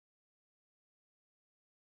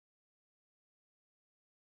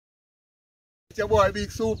It's your boy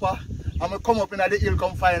Bigsuper. I'm gonna come up in the hill,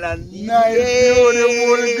 come find a nice,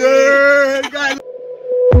 beautiful girl, guys.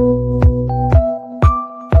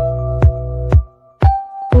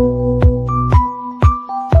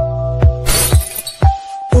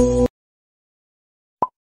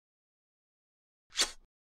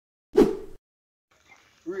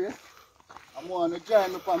 I'm going to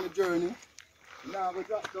join me on my journey. Now I'm going to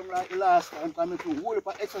drop down like the last time, coming to hold up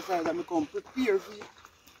an exercise and I come prepare for you.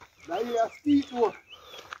 That is a steep though.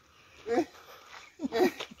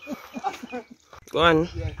 Go on.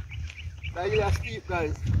 Yeah. That is a steep,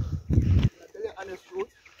 guys. I tell you the honest truth.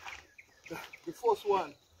 The first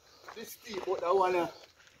one, this steep, but that one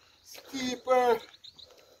steeper.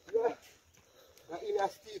 Yeah. That is a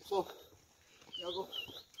steep, so I'm going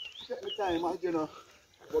to take the time, you know.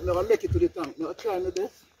 But I'm going to make it to the tank. I'm going to try my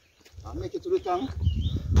best. I'll make it to the tank.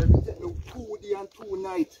 Let me take me 2 days and 2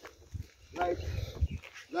 nights. Like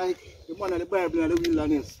the man of the Bible in the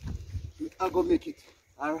wilderness. I'm going to make it.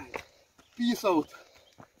 Alright. Peace out.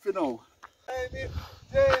 For now.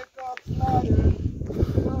 Jacob's ladder,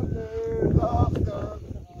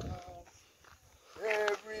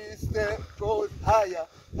 every step goes higher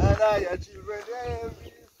and higher, children.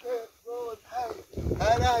 Every step goes higher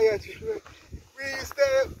and higher, children. Every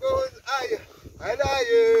step goes higher and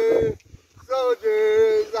higher.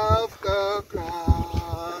 Soldiers of the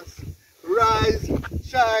cross, rise,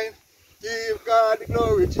 shine, give God the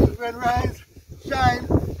glory, children. Rise, shine,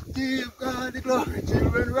 give God the glory,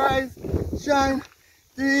 children. Rise, shine,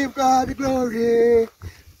 give God the glory.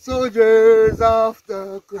 Soldiers of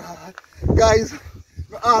the cross. Guys,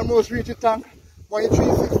 we almost reach the tank. When you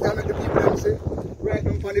 360 and let the people them see, right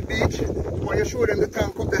down on the beach. When you show them the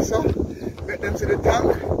tank up there, so let them see the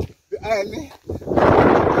tank behind me.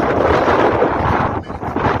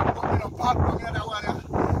 Pop from the other one,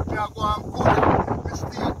 we are going good, we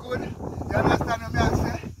still good. You understand what I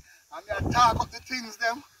say? And we talk up the things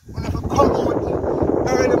them. When we come out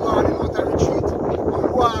early morning out of retreat,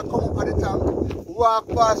 and walk come up on the tank, walk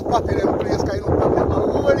past Papi them place, because you know Papi have a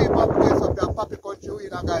whole heap of place up there, Papi country, you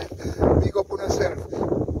know guys. Big up on yourself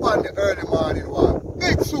on the early morning walk.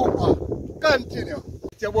 Bigsuper, continue.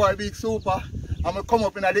 It's your boy Bigsuper. I'm going to come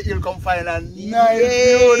up in the hill, come find a nice,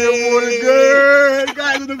 beautiful girl.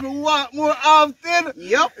 Guys, you don't walk more often.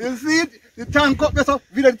 Yep. You see it? The tank up there, so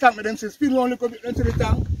video the tank, but them say, speed one look up into the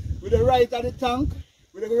tank. With the right of the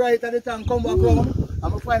tank, come back round. I'm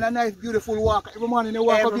going to find a nice, beautiful walk. Every morning you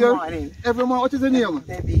walk up here. Every morning. What is the name?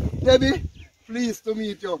 Debbie. Debbie, pleased to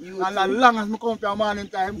meet you. And as long as I come to your morning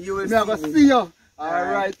time, you will I'm going to see you.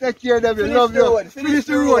 Alright, take care, Debbie. Love you. Finish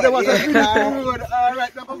the road. There was a finish the road.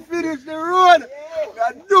 Alright, now come finish the road.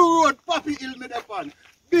 Yeah. Do road. Papi Hill me there on.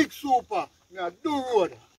 Bigsuper. Yeah, do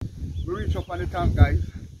road. We reach up on the tank, guys.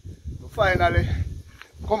 We finally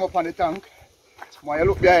come up on the tank. When you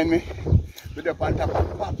look behind me, we're there on top of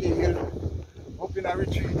Papi Hill. Up in a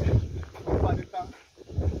retreat. Up on the tank.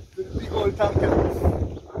 To the big old tank.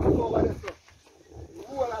 Over there, so.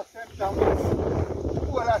 Who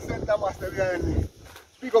are Center Master behind me?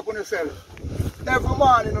 Speak up on yourself. Every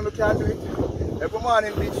morning you can do it. Every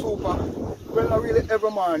morning Bigsuper. Well, not really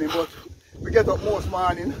every morning, but we get up most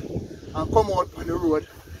morning and come out on the road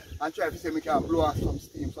and try to see if we can blow off some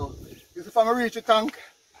steam. So, this is if I reach the tank,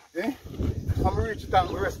 if I reach the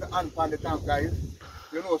tank, we rest the hand on the tank, guys.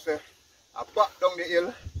 You know, say, I back down the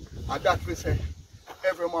hill, and that we say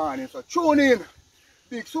every morning. So, tune in.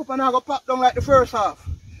 Bigsuper now go pop down like the first half.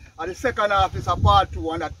 And the second half is a part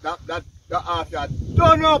 2, and that half you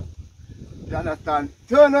turn up. You understand?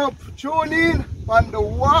 Turn up, tune in on the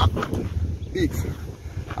walk. Bigs.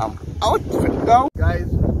 I'm out now.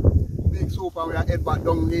 Guys, Bigsuper, we are head back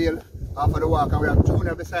down the hill after the walk, and we have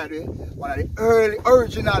Junior beside me. One of the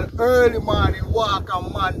original early morning walker,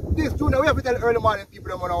 man. This Junior, we have to tell early morning people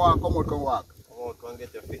that want to walk, come out, come walk. Come out, come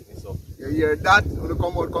get your fitness up. You hear that? When you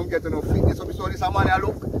come out, come get your fitness up. So this a man I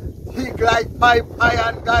look. Thick like pipe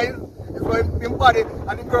iron, guys. It's going him body,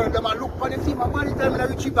 and the girls them a look for the team. My body tell me that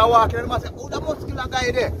we cheap a walking, and them say, oh, that muscular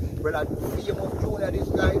guy there. But I feel of Junior, this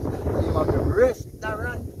guy, him have the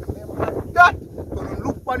restaurant. Remember that? So you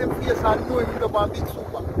look for them face and know him up on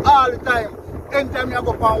Bigsuper all the time. Anytime you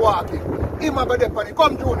go up and walking, him a go there for the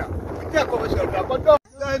come Junior. We take over yourself. Go down.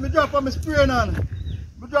 Guys, me drop on my spraying on.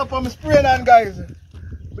 Me drop on my spraying on, guys.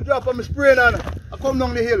 Me drop on my spraying on. I come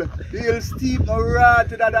down the hill. The hill steep, no right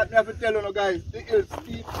to that me have to tell you guys. The hill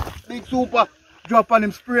steep, Bigsuper, drop on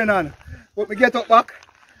him spraying on. But me get up back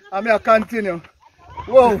and me continue.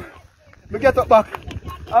 Whoa, me get up back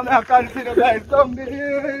and me continue, guys, down the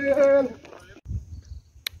hill.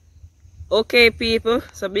 Okay people,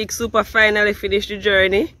 so Bigsuper finally finished the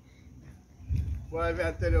journey. Well,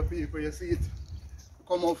 I tell you people, you see it.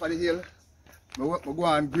 come out for the hill. I go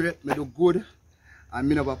on great, I do good.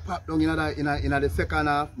 And I never pop down in the second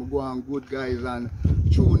half. I go on good, guys, and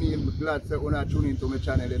tune in. I'm glad that when I tune into my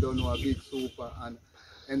channel, they don't know a Bigsuper. And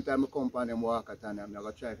anytime I come on them walk at time, I'm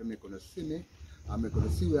going to try to make them see me. I'm going to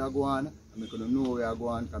see where I go on. I'm going to know where I go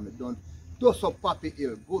on. Because I don't dust up Poppy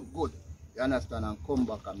Hill. Good. You understand? And come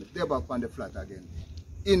back and I'm back on the flat again.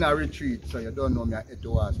 In a retreat. So you don't know me at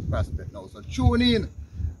towards Prospect now. So tune in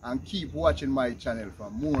and keep watching my channel for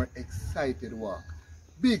more excited work.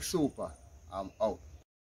 Bigsuper, I'm out.